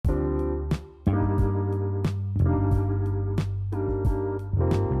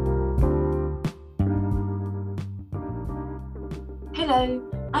Hello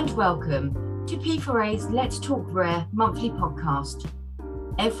and welcome to P4A's Let's Talk Rare monthly podcast.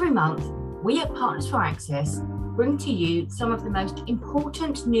 Every month, we at Partners for Access bring to you some of the most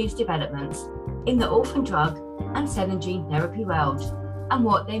important news developments in the orphan drug and cell and gene therapy world and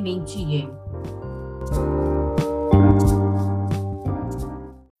what they mean to you.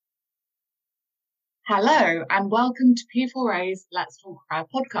 Hello and welcome to P4A's Let's Talk Rare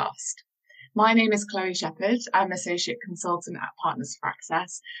podcast. My name is Chloe Shepherd. I'm Associate Consultant at Partners for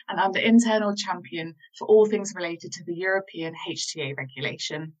Access, and I'm the internal champion for all things related to the European HTA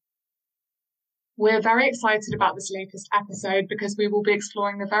regulation. We're very excited about this latest episode because we will be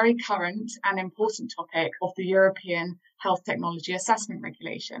exploring the very current and important topic of the European Health Technology Assessment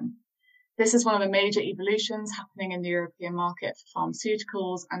Regulation. This is one of the major evolutions happening in the European market for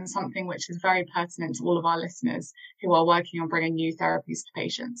pharmaceuticals and something which is very pertinent to all of our listeners who are working on bringing new therapies to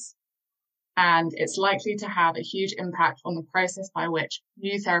patients. And it's likely to have a huge impact on the process by which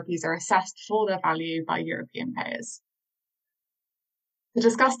new therapies are assessed for their value by European payers. To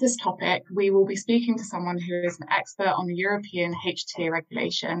discuss this topic, we will be speaking to someone who is an expert on the European HTA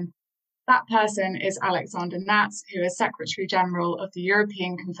regulation. That person is Alexander Natz, who is Secretary General of the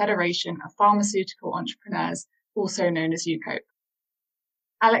European Confederation of Pharmaceutical Entrepreneurs, also known as EUCOPE.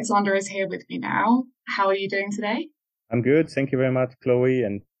 Alexander is here with me now. How are you doing today? I'm good. Thank you very much, Chloe.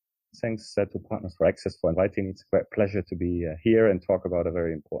 And thanks to Partners for Access for inviting me. It's a great pleasure to be here and talk about a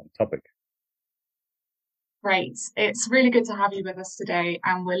very important topic. Great. It's really good to have you with us today,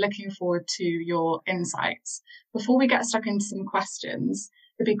 and we're looking forward to your insights. Before we get stuck into some questions,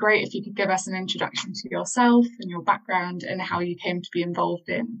 it'd be great if you could give us an introduction to yourself and your background and how you came to be involved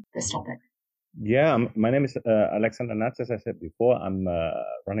in this topic. Yeah, my name is Alexander Natz, as I said before. I'm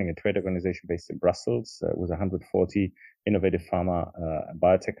running a trade organization based in Brussels with 140 innovative pharma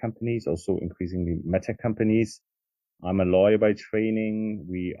biotech companies, also increasingly medtech companies. I'm a lawyer by training.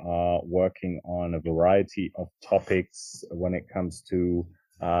 We are working on a variety of topics when it comes to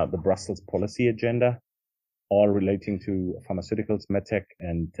the Brussels policy agenda, all relating to pharmaceuticals, medtech,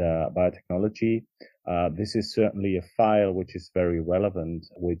 and biotechnology. This is certainly a file which is very relevant,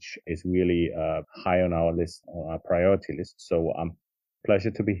 which is really high on our list, on our priority list. So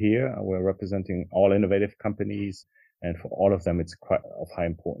pleasure to be here. We're representing all innovative companies, and for all of them, it's quite of high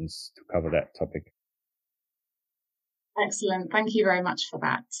importance to cover that topic. Excellent. Thank you very much for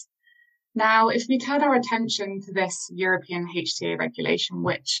that. Now, if we turn our attention to this European HTA regulation,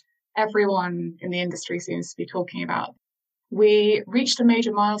 which everyone in the industry seems to be talking about, we reached a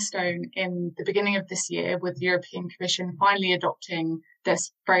major milestone in the beginning of this year with the European Commission finally adopting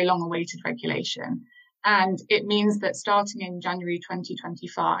this very long-awaited regulation. And it means that starting in January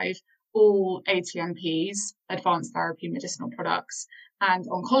 2025, all ATMPs, advanced therapy medicinal products, and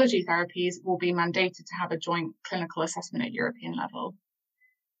oncology therapies will be mandated to have a joint clinical assessment at European level.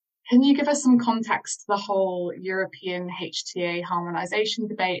 Can you give us some context to the whole European HTA harmonization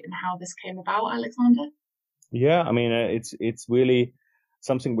debate and how this came about, Alexander? Yeah, I mean, it's really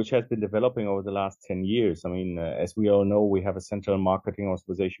something which has been developing over the last 10 years. I mean, as we all know, we have a central marketing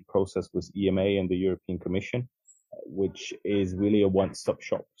authorization process with EMA and the European Commission, which is really a one-stop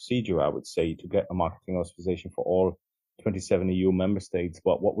shop procedure, I would say, to get a marketing authorization for all 27 EU member states.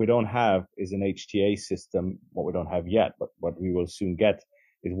 But what we don't have is an HTA system. What we don't have yet, but what we will soon get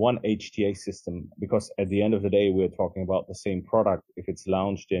is one HTA system, because at the end of the day, we're talking about the same product. If it's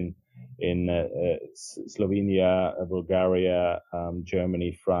launched in Slovenia, Bulgaria,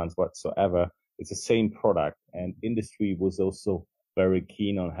 Germany, France, whatsoever, it's the same product. And industry was also very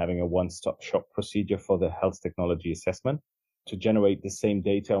keen on having a one-stop shop procedure for the health technology assessment to generate the same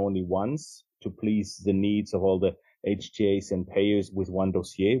data only once to please the needs of all the HTAs and payers with one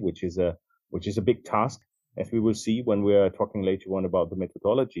dossier, which is a big task, as we will see when we are talking later on about the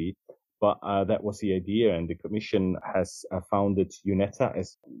methodology. But that was the idea, and the Commission has founded EUnetHTA,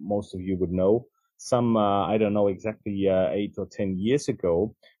 as most of you would know, I don't know exactly 8 or 10 years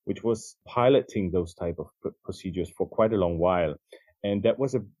ago, which was piloting those type of procedures for quite a long while. And that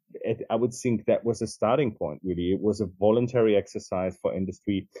was I would think that was a starting point, really. It was a voluntary exercise for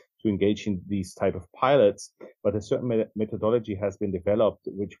industry to engage in these type of pilots, but a certain methodology has been developed,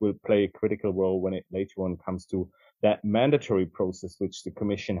 which will play a critical role when it later on comes to that mandatory process, which the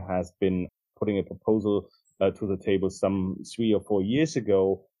Commission has been putting a proposal to the table some 3 or 4 years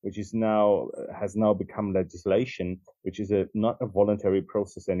ago, which has now become legislation, which is not a voluntary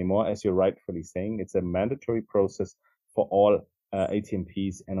process anymore, as you're rightfully saying. It's a mandatory process for all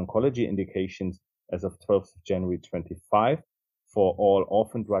ATMPs and oncology indications as of 12th of January 25, for all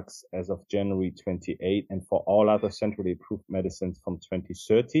orphan drugs as of January 28, and for all other centrally approved medicines from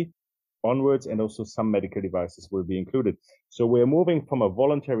 2030. onwards, and also some medical devices will be included. So we're moving from a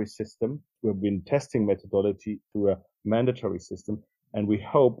voluntary system, we've been testing methodology, to a mandatory system. And we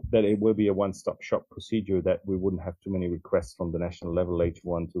hope that it will be a one-stop shop procedure, that we wouldn't have too many requests from the national level later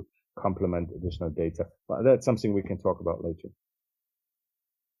on to complement additional data. But that's something we can talk about later.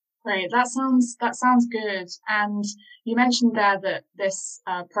 Great. That sounds good. And you mentioned there that this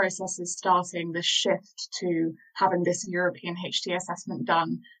process is starting the shift to having this European HTA assessment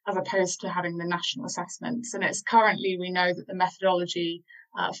done as opposed to having the national assessments. And it's currently, we know that the methodology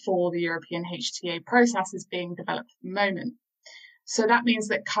for the European HTA process is being developed at the moment. So that means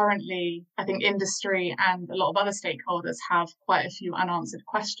that currently, I think industry and a lot of other stakeholders have quite a few unanswered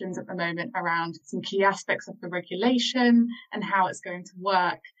questions at the moment around some key aspects of the regulation and how it's going to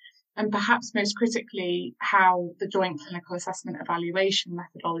work. And perhaps most critically, how the joint clinical assessment evaluation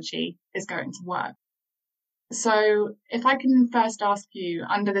methodology is going to work. So if I can first ask you,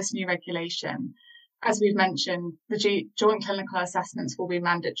 under this new regulation, as we've mentioned, the joint clinical assessments will be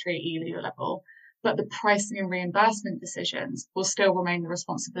mandatory at EU level, but the pricing and reimbursement decisions will still remain the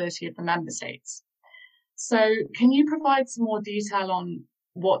responsibility of the member states. So can you provide some more detail on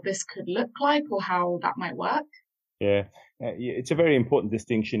what this could look like or how that might work? Yeah, it's a very important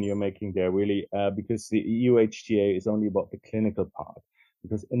distinction you're making there, really, because the EU HTA is only about the clinical part.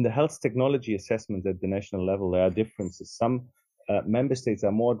 Because in the health technology assessment at the national level, there are differences. Some member states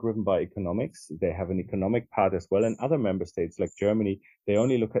are more driven by economics. They have an economic part as well. And other member states like Germany, they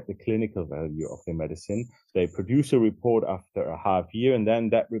only look at the clinical value of the medicine. They produce a report after a half year, and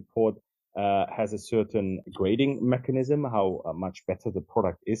then that report has a certain grading mechanism, how much better the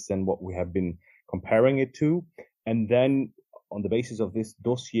product is than what we have been comparing it to. And then on the basis of this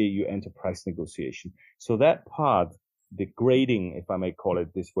dossier, you enter price negotiation. So that part, the grading, if I may call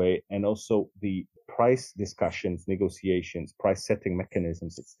it this way, and also the price discussions, negotiations, price setting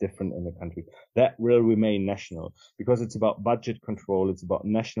mechanisms, it's different in the country. That will remain national because it's about budget control. It's about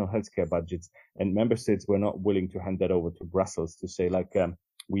national healthcare budgets, and member states were not willing to hand that over to Brussels to say like,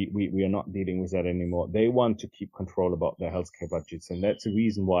 we are not dealing with that anymore. They want to keep control about their healthcare budgets. And that's the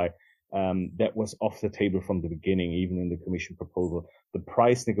reason why that was off the table from the beginning, even in the Commission proposal. The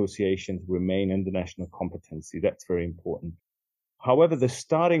price negotiations remain in the national competency. That's very important. However, the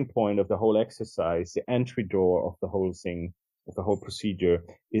starting point of the whole exercise, the entry door of the whole thing, of the whole procedure,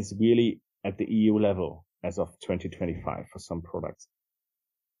 is really at the EU level as of 2025 for some products.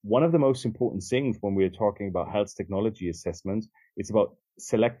 One of the most important things when we're talking about health technology assessment is about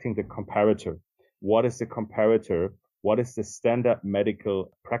selecting the comparator. What is the comparator? What is the standard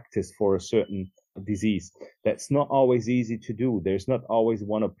medical practice for a certain disease? That's not always easy to do. There's not always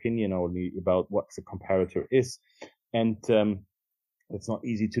one opinion only about what the comparator is. And it's not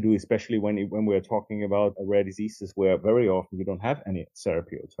easy to do, especially when we're talking about rare diseases where very often you don't have any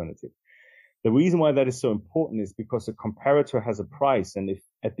therapy alternative. The reason why that is so important is because the comparator has a price. And if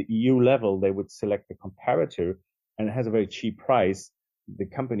at the EU level they would select a comparator and it has a very cheap price, the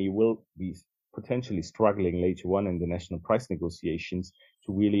company will be potentially struggling later on in the national price negotiations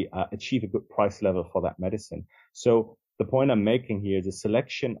to really achieve a good price level for that medicine. So the point I'm making here, the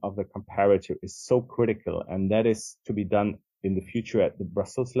selection of the comparator is so critical, and that is to be done in the future at the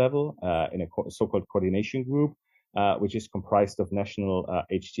Brussels level, in a so-called coordination group, which is comprised of national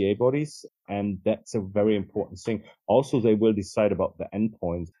HTA bodies. And that's a very important thing. Also, they will decide about the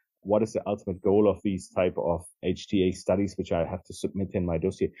endpoint. What is the ultimate goal of these type of HTA studies, which I have to submit in my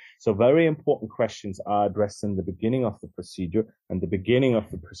dossier? So very important questions are addressed in the beginning of the procedure, and the beginning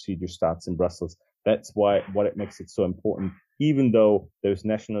of the procedure starts in Brussels. That's what it makes it so important, even though there's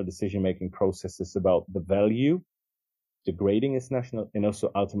national decision-making processes about the value. The grading is national, and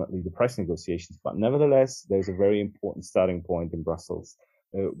also ultimately the price negotiations. But nevertheless, there's a very important starting point in Brussels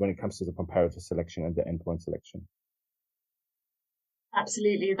when it comes to the comparator selection and the endpoint selection.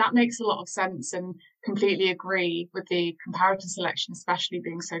 Absolutely. That makes a lot of sense, and completely agree with the comparator selection, especially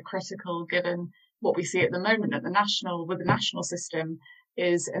being so critical given what we see at the moment at the national system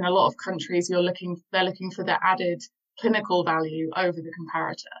is in a lot of countries, they're looking for the added clinical value over the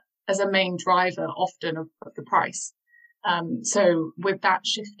comparator as a main driver often of the price. So with that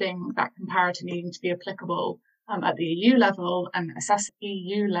shifting, that comparator needing to be applicable at the EU level and assess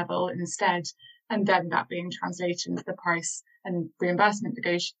EU level instead, and then that being translated into the price and reimbursement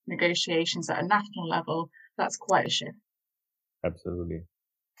negotiations at a national level, that's quite a shift. Absolutely.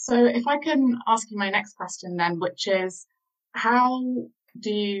 So if I can ask you my next question then, which is, how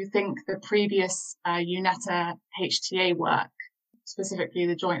do you think the previous EUnetHTA HTA work, specifically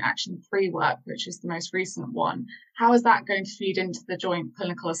the Joint Action 3 work, which is the most recent one, how is that going to feed into the joint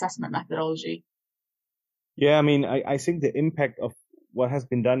clinical assessment methodology? Yeah, I mean, I think the impact of what has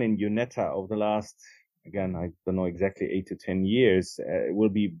been done in UNETA over the last, again, I don't know exactly, 8 to 10 years, it will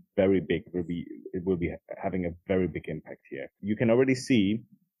be very big. It will be having a very big impact here. You can already see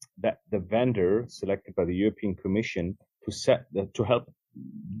that the vendor selected by the European Commission to help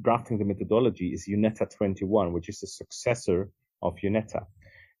drafting the methodology is UNETA 21, which is the successor of UNETA.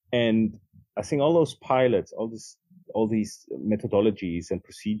 And I think all those pilots, all these methodologies and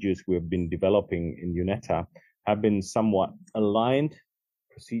procedures we have been developing in UNETA have been somewhat aligned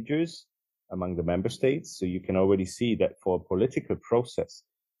procedures among the member states. So you can already see that for a political process,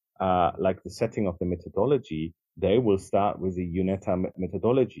 like the setting of the methodology, they will start with the UNETA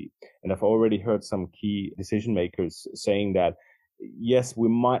methodology. And I've already heard some key decision makers saying that, yes, we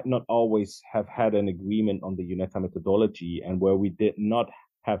might not always have had an agreement on the UNETA methodology, and where we did not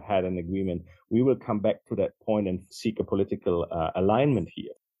have had an agreement, we will come back to that point and seek a political alignment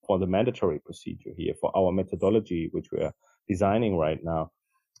here for the mandatory procedure here for our methodology, which we are designing right now.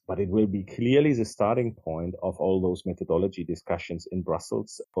 But it will be clearly the starting point of all those methodology discussions in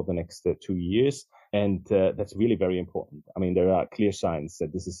Brussels for the next 2 years. And that's really very important. I mean, there are clear signs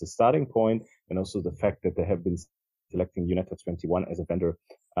that this is the starting point, and also the fact that they have been selecting UNETA 21 as a vendor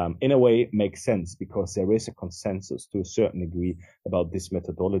in a way makes sense, because there is a consensus to a certain degree about this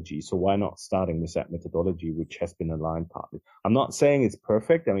methodology. So why not starting with that methodology, which has been aligned partly? I'm not saying it's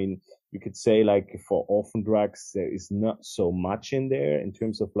perfect. I mean, you could say, like, for orphan drugs, there is not so much in there in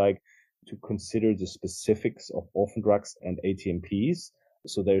terms of like to consider the specifics of orphan drugs and ATMPs.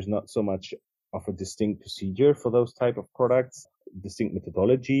 So there's not so much of a distinct procedure for those type of products, distinct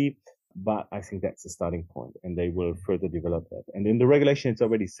methodology. But I think that's the starting point, and they will further develop that. And in the regulation, it's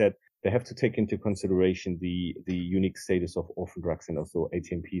already said they have to take into consideration the unique status of orphan drugs and also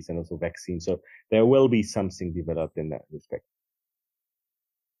ATMPs and also vaccines. So there will be something developed in that respect.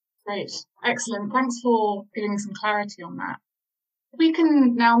 Great. Excellent. Thanks for giving some clarity on that. We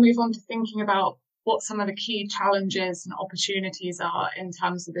can now move on to thinking about what some of the key challenges and opportunities are in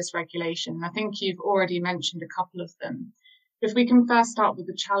terms of this regulation. I think you've already mentioned a couple of them. If we can first start with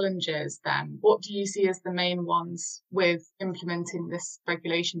the challenges, then what do you see as the main ones with implementing this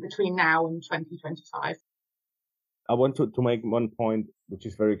regulation between now and 2025? I want to make one point, which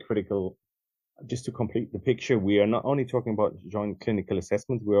is very critical, just to complete the picture. We are not only talking about joint clinical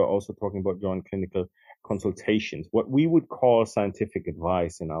assessments, we are also talking about joint clinical consultations, what we would call scientific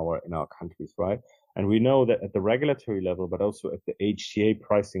advice in our countries, right? And we know that at the regulatory level, but also at the HTA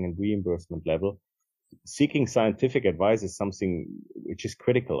pricing and reimbursement level, seeking scientific advice is something which is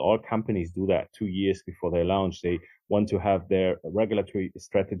critical. All companies do that 2 years before they launch. They want to have their regulatory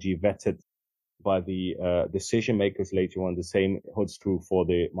strategy vetted by the decision makers later on. The same holds true for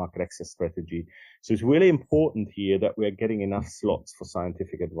the market access strategy. So it's really important here that we are getting enough slots for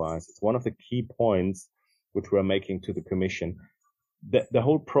scientific advice. It's one of the key points which we're making to the Commission. The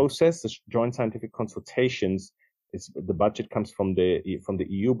whole process, the joint scientific consultations, the budget comes from the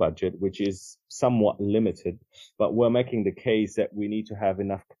EU budget, which is somewhat limited, but we're making the case that we need to have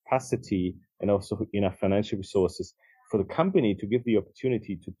enough capacity and also enough financial resources for the company to give the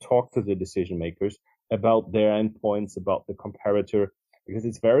opportunity to talk to the decision makers about their endpoints, about the comparator, because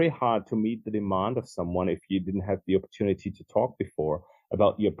it's very hard to meet the demand of someone if you didn't have the opportunity to talk before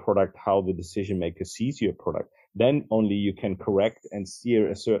about your product, how the decision maker sees your product. Then only you can correct and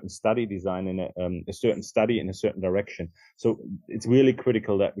steer a certain study design in a certain study in a certain direction. So it's really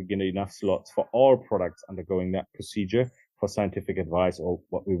critical that we get enough slots for all products undergoing that procedure for scientific advice, or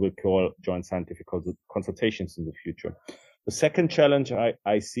what we will call joint scientific consultations in the future. The second challenge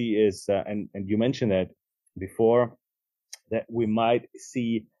I see is, and you mentioned that before, that we might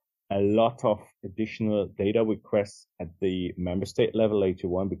see a lot of additional data requests at the member state level later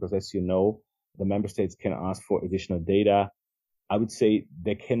on, because as you know, the member states can ask for additional data. I would say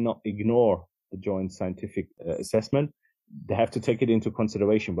they cannot ignore the joint scientific assessment. They have to take it into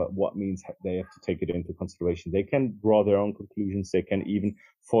consideration, but what means they have to take it into consideration? They can draw their own conclusions. They can even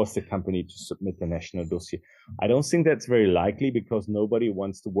force the company to submit the national dossier. I don't think that's very likely, because nobody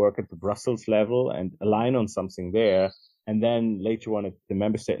wants to work at the Brussels level and align on something there, and then later on at the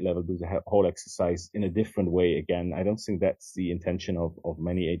member state level do the whole exercise in a different way again. I don't think that's the intention of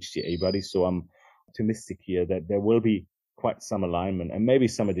many HTA bodies. So I'm optimistic here that there will be quite some alignment and maybe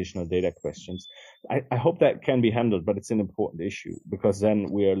some additional data questions. I hope that can be handled, but it's an important issue, because then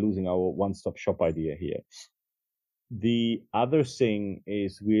we are losing our one-stop shop idea here. The other thing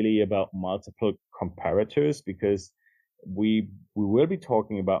is really about multiple comparators, because we will be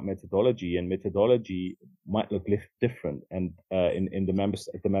talking about methodology, and methodology might look different. And at the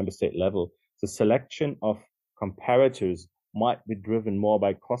member state level, the selection of comparators might be driven more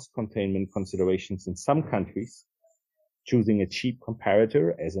by cost containment considerations in some countries, choosing a cheap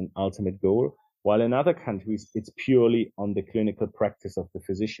comparator as an ultimate goal. While in other countries, it's purely on the clinical practice of the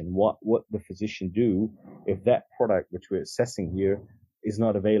physician. What the physician do if that product, which we're assessing here, is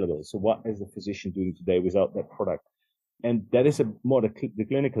not available? So what is the physician doing today without that product? And that is more the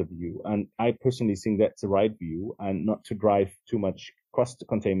clinical view. And I personally think that's the right view, and not to drive too much cost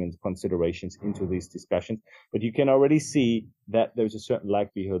containment considerations into these discussions. But you can already see that there's a certain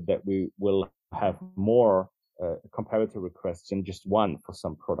likelihood that we will have more comparator requests than just one for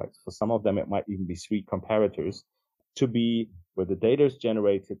some products. For some of them, it might even be 3 comparators to be where the data is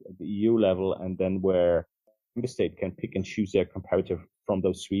generated at the EU level, and then where the state can pick and choose their comparator from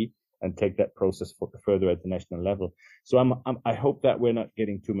those 3 and take that process further at the national level. So I hope that we're not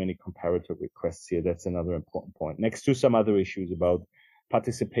getting too many comparator requests here. That's another important point. Next to some other issues about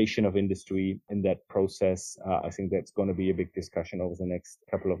participation of industry in that process, I think that's going to be a big discussion over the next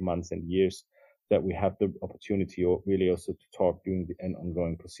couple of months and years, that we have the opportunity, or really also to talk during an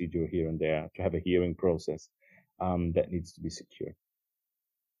ongoing procedure here and there, to have a hearing process that needs to be secured.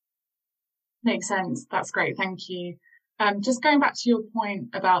 Makes sense. That's great. Thank you. Just going back to your point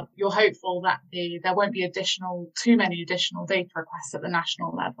about you're hopeful that there won't be too many additional data requests at the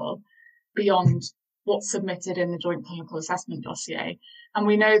national level beyond what's submitted in the Joint Clinical Assessment Dossier. And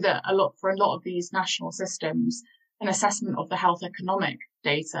we know that for a lot of these national systems, an assessment of the health economic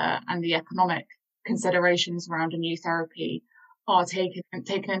data and the economic considerations around a new therapy are taken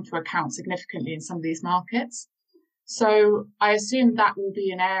into account significantly in some of these markets. So I assume that will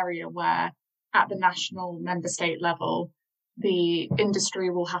be an area where at the national member state level, the industry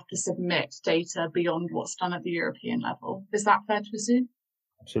will have to submit data beyond what's done at the European level. Is that fair to assume?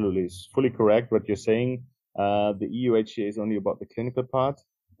 Absolutely. It's fully correct what you're saying. The EU HTA is only about the clinical part,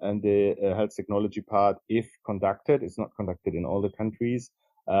 and the health technology part, if conducted, it's not conducted in all the countries,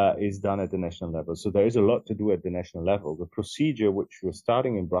 is done at the national level. So there is a lot to do at the national level. The procedure, which we're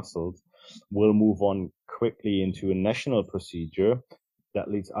starting in Brussels, will move on quickly into a national procedure that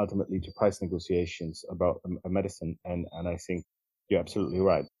leads ultimately to price negotiations about a medicine. And I think you're absolutely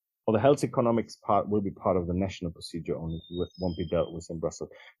right. Well, the health economics part will be part of the national procedure only. It won't be dealt with in Brussels.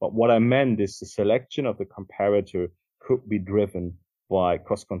 But what I meant is the selection of the comparator could be driven by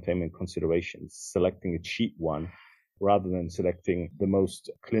cost containment considerations, selecting a cheap one rather than selecting the most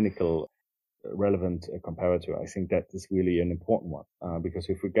clinical relevant comparator. I think that is really an important one, because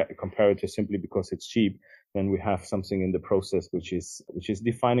if we get a comparator simply because it's cheap, then we have something in the process which is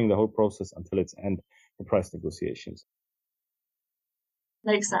defining the whole process until its end, the price negotiations.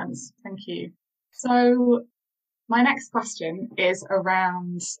 Makes sense. Thank you. So my next question is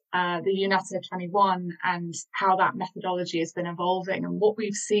around the UNETA 21 and how that methodology has been evolving. And what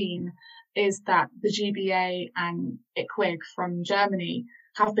we've seen is that the GBA and IQWiG from Germany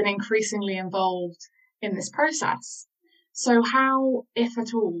have been increasingly involved in this process. So how, if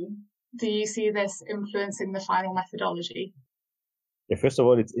at all, do you see this influencing the final methodology? Yeah, first of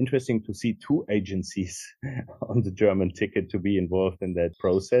all, it's interesting to see 2 agencies on the German ticket to be involved in that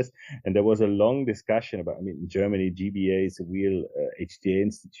process. And there was a long discussion about, in Germany, GBA is a real HTA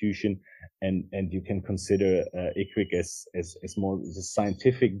institution, and you can consider IQWiG as more the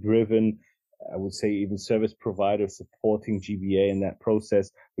scientific driven, I would say even service provider supporting GBA in that process,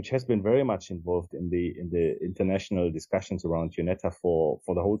 which has been very much involved in the international discussions around UNETA for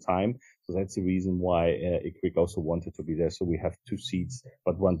the whole time. So that's the reason why IQWiG also wanted to be there. So we have 2 seats,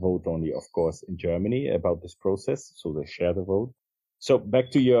 but 1 vote only, of course, in Germany about this process. So they share the vote. So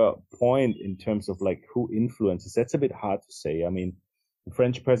back to your point in terms of who influences, that's a bit hard to say. The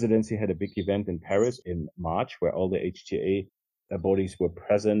French presidency had a big event in Paris in March where all the HTA bodies were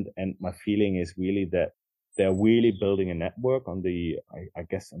present, and my feeling is really that they're really building a network on I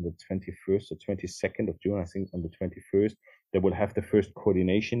guess on the 21st or 22nd of June. I think on the 21st they will have the first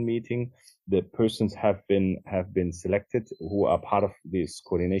coordination meeting. The persons have been selected who are part of this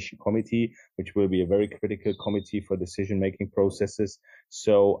coordination committee, which will be a very critical committee for decision-making processes.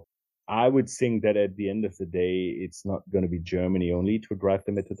 So I would think that at the end of the day, it's not going to be Germany only to drive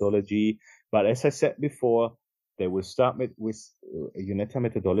the methodology. But as I said before, they will start with a UNETA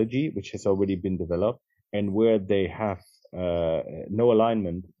methodology, which has already been developed, and where they have no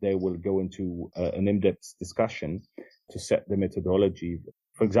alignment, they will go into an in-depth discussion to set the methodology.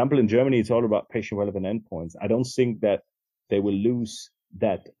 For example, in Germany, it's all about patient-relevant endpoints. I don't think that they will lose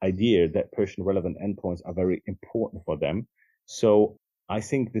that idea that patient-relevant endpoints are very important for them. So I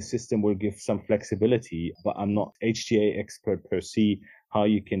think the system will give some flexibility, but I'm not HTA expert per se, how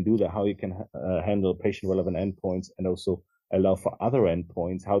you can do that, how you can handle patient-relevant endpoints and also allow for other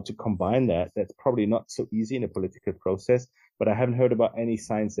endpoints, how to combine that. That's probably not so easy in a political process, but I haven't heard about any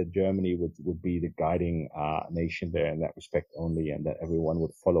signs that Germany would be the guiding nation there in that respect only, and that everyone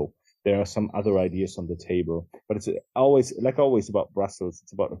would follow. There are some other ideas on the table, but it's always, like always about Brussels,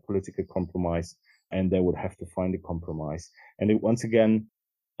 it's about a political compromise, and they would have to find a compromise. And once again,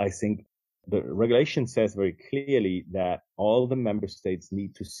 I think the regulation says very clearly that all the member states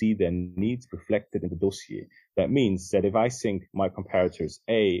need to see their needs reflected in the dossier. That means that if I think my comparator is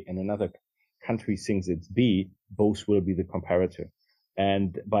A and another country thinks it's B, both will be the comparator.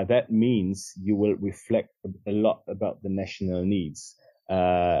 And by that means, you will reflect a lot about the national needs,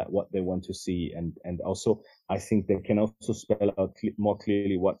 what they want to see. And also, I think they can also spell out more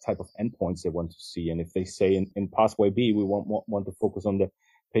clearly what type of endpoints they want to see. And if they say in pathway B, we want to focus on the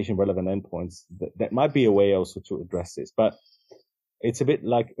patient relevant endpoints, that might be a way also to address this. But it's a bit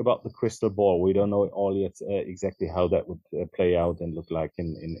like about the crystal ball. We don't know all yet exactly how that would play out and look like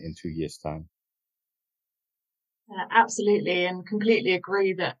in 2 years' time. Absolutely, and completely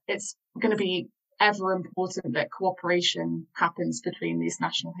agree that it's going to be ever important that cooperation happens between these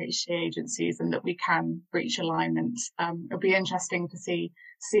national HTA agencies and that we can reach alignment. It'll be interesting to see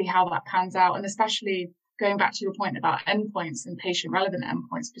how that pans out, and especially going back to your point about endpoints and patient relevant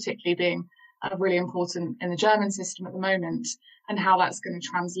endpoints, particularly being really important in the German system at the moment, and how that's going to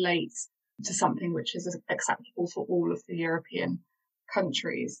translate to something which is acceptable for all of the European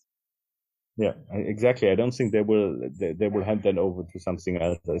countries. Yeah, exactly. I don't think they will hand that over to something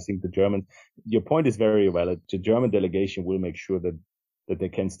else. I think your point is very valid. The German delegation will make sure that they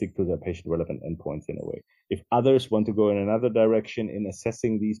can stick to their patient relevant endpoints in a way. If others want to go in another direction in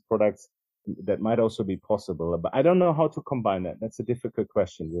assessing these products, that might also be possible, but I don't know how to combine that. That's a difficult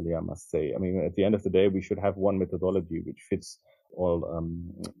question, really, I must say. I mean, at the end of the day, we should have one methodology which fits all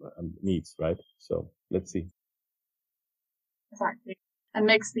needs, right? So let's see. Exactly. And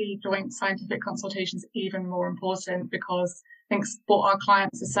makes the joint scientific consultations even more important, because I think what our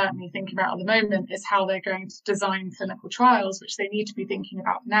clients are certainly thinking about at the moment is how they're going to design clinical trials, which they need to be thinking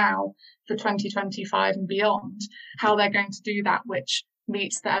about now for 2025 and beyond, how they're going to do that, which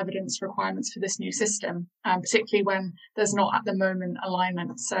meets the evidence requirements for this new system, particularly when there's not at the moment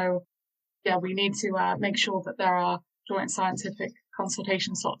alignment. So yeah, we need to make sure that there are joint scientific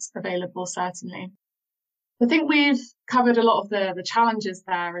consultation slots available, certainly. I think we've covered a lot of the challenges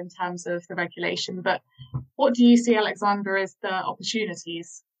there in terms of the regulation, but what do you see, Alexander, as the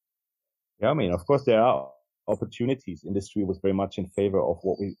opportunities? Yeah, I mean, of course, there are opportunities. Industry was very much in favor of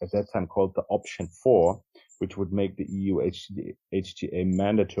what we at that time called the option 4, which would make the EU HTA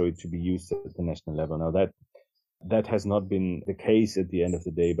mandatory to be used at the national level. Now that has not been the case at the end of the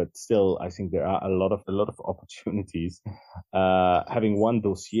day, but still, I think there are a lot of opportunities. Having one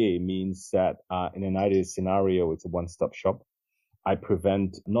dossier means that in an ideal scenario, it's a one-stop shop. I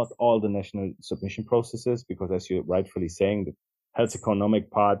prevent not all the national submission processes, because as you're rightfully saying, the health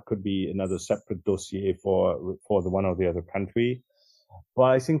economic part could be another separate dossier for the one or the other country. But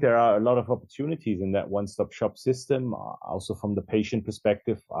I think there are a lot of opportunities in that one-stop shop system. Also from the patient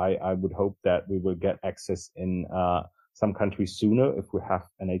perspective, I would hope that we will get access in some countries sooner if we have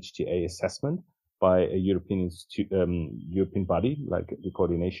an HTA assessment by a European body like the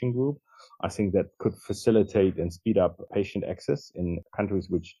coordination group. I think that could facilitate and speed up patient access in countries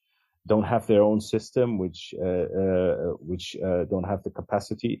which don't have their own system, which don't have the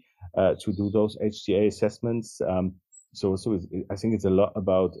capacity to do those HTA assessments. So I think it's a lot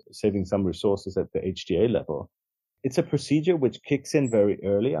about saving some resources at the HTA level. It's a procedure which kicks in very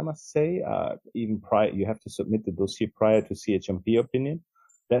early, I must say. Even prior, you have to submit the dossier prior to CHMP opinion.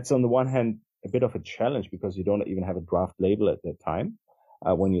 That's on the one hand a bit of a challenge, because you don't even have a draft label at that time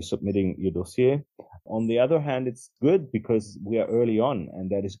when you're submitting your dossier. On the other hand, it's good because we are early on, and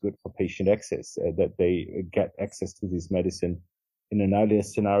that is good for patient access, that they get access to this medicine in an ideal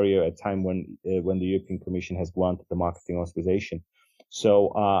scenario at a time when the European Commission has granted the marketing authorization.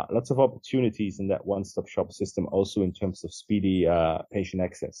 So lots of opportunities in that one-stop shop system, also in terms of speedy patient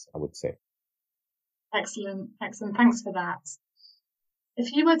access, I would say. Excellent. Thanks for that.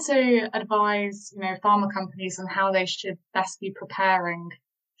 If you were to advise, pharma companies on how they should best be preparing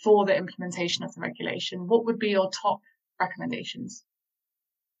for the implementation of the regulation, what would be your top recommendations?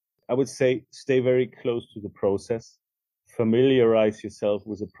 I would say stay very close to the process. Familiarize yourself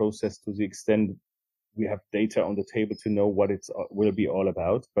with the process to the extent we have data on the table to know what it will be all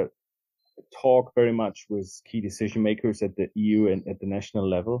about, but talk very much with key decision makers at the EU and at the national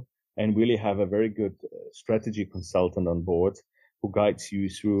level, and really have a very good strategy consultant on board who guides you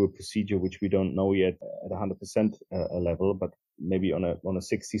through a procedure which we don't know yet at 100% level, but maybe on a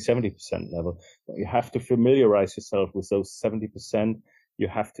 60-70% level. But you have to familiarize yourself with those 70%. You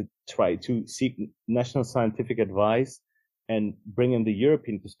have to try to seek national scientific advice and bring in the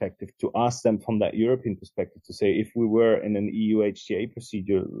European perspective to ask them from that European perspective to say, if we were in an EU HTA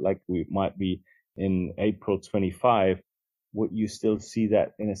procedure like we might be in April 25, would you still see that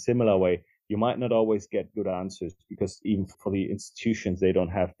in a similar way? You might not always get good answers because even for the institutions, they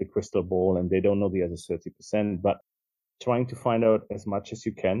don't have the crystal ball and they don't know the other 30%, but trying to find out as much as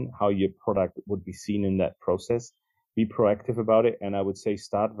you can how your product would be seen in that process, be proactive about it. And I would say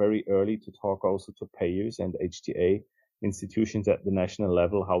start very early to talk also to payers and HTA institutions at the national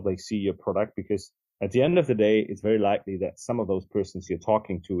level, how they see your product, because at the end of the day, it's very likely that some of those persons you're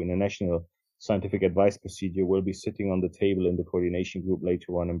talking to in a national scientific advice procedure will be sitting on the table in the coordination group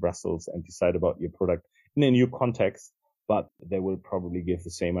later on in Brussels and decide about your product in a new context, but they will probably give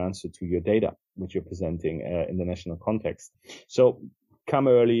the same answer to your data, which you're presenting in the national context. So come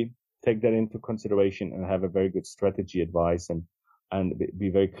early, take that into consideration and have a very good strategy advice and be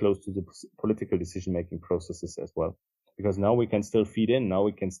very close to the political decision-making processes as well. Because now we can still feed in, now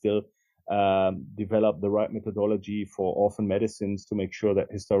we can still develop the right methodology for orphan medicines to make sure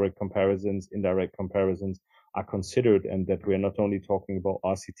that historic comparisons, indirect comparisons are considered, and that we're not only talking about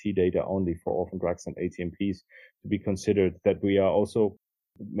RCT data only for orphan drugs and ATMPs to be considered, that we are also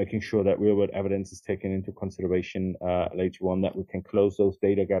making sure that real-world evidence is taken into consideration later on, that we can close those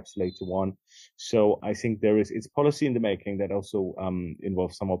data gaps later on. So I think it's policy in the making that also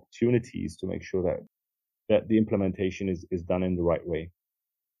involves some opportunities to make sure that the implementation is done in the right way.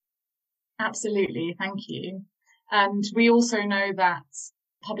 Absolutely, thank you. And we also know that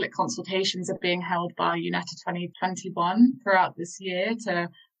public consultations are being held by UNETA 2021 throughout this year to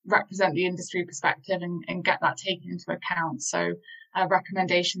represent the industry perspective and get that taken into account. So a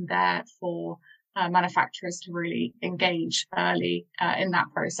recommendation there for manufacturers to really engage early in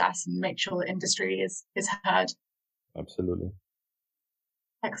that process and make sure the industry is heard. Absolutely.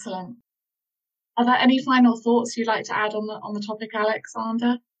 Excellent. Are there any final thoughts you'd like to add on the topic,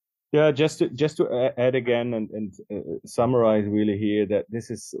 Alexander? Yeah, just to add again and summarize really here that this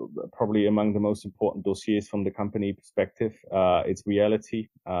is probably among the most important dossiers from the company perspective. It's reality.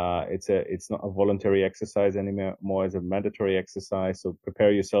 It's not a voluntary exercise anymore, as a mandatory exercise. So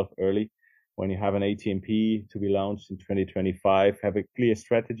prepare yourself early. When you have an ATMP to be launched in 2025, have a clear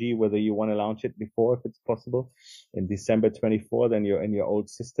strategy whether you want to launch it before, if it's possible, in December 24, then you're in your old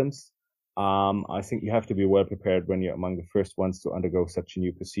systems. I think you have to be well prepared when you're among the first ones to undergo such a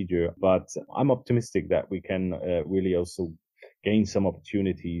new procedure. But I'm optimistic that we can really also gain some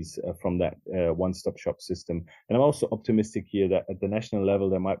opportunities from that one-stop shop system. And I'm also optimistic here that at the national level,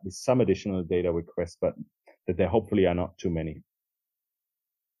 there might be some additional data requests, but that there hopefully are not too many.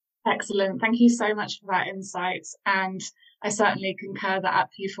 Excellent. Thank you so much for that insight. And I certainly concur that at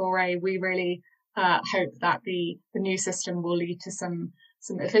P4A, we really hope that the new system will lead to some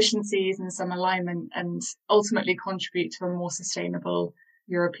efficiencies and some alignment and ultimately contribute to a more sustainable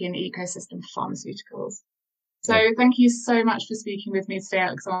European ecosystem for pharmaceuticals. So thank you so much for speaking with me today,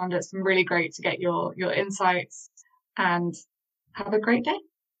 Alexander. It's been really great to get your insights, and have a great day.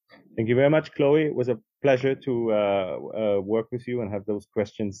 Thank you very much, Chloe. It was a pleasure to work with you and have those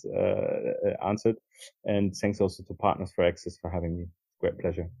questions answered. And thanks also to Partners for Access for having me. Great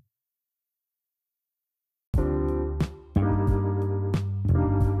pleasure.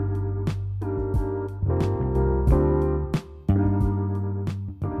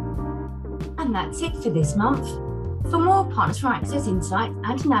 And that's it for this month. For more Partners for Access insight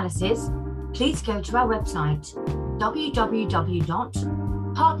and analysis, please go to our website,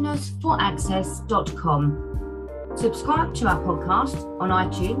 www.partnersforaccess.com. Subscribe to our podcast on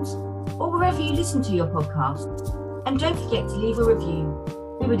iTunes or wherever you listen to your podcasts. And don't forget to leave a review.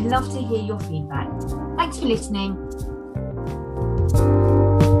 We would love to hear your feedback. Thanks for listening.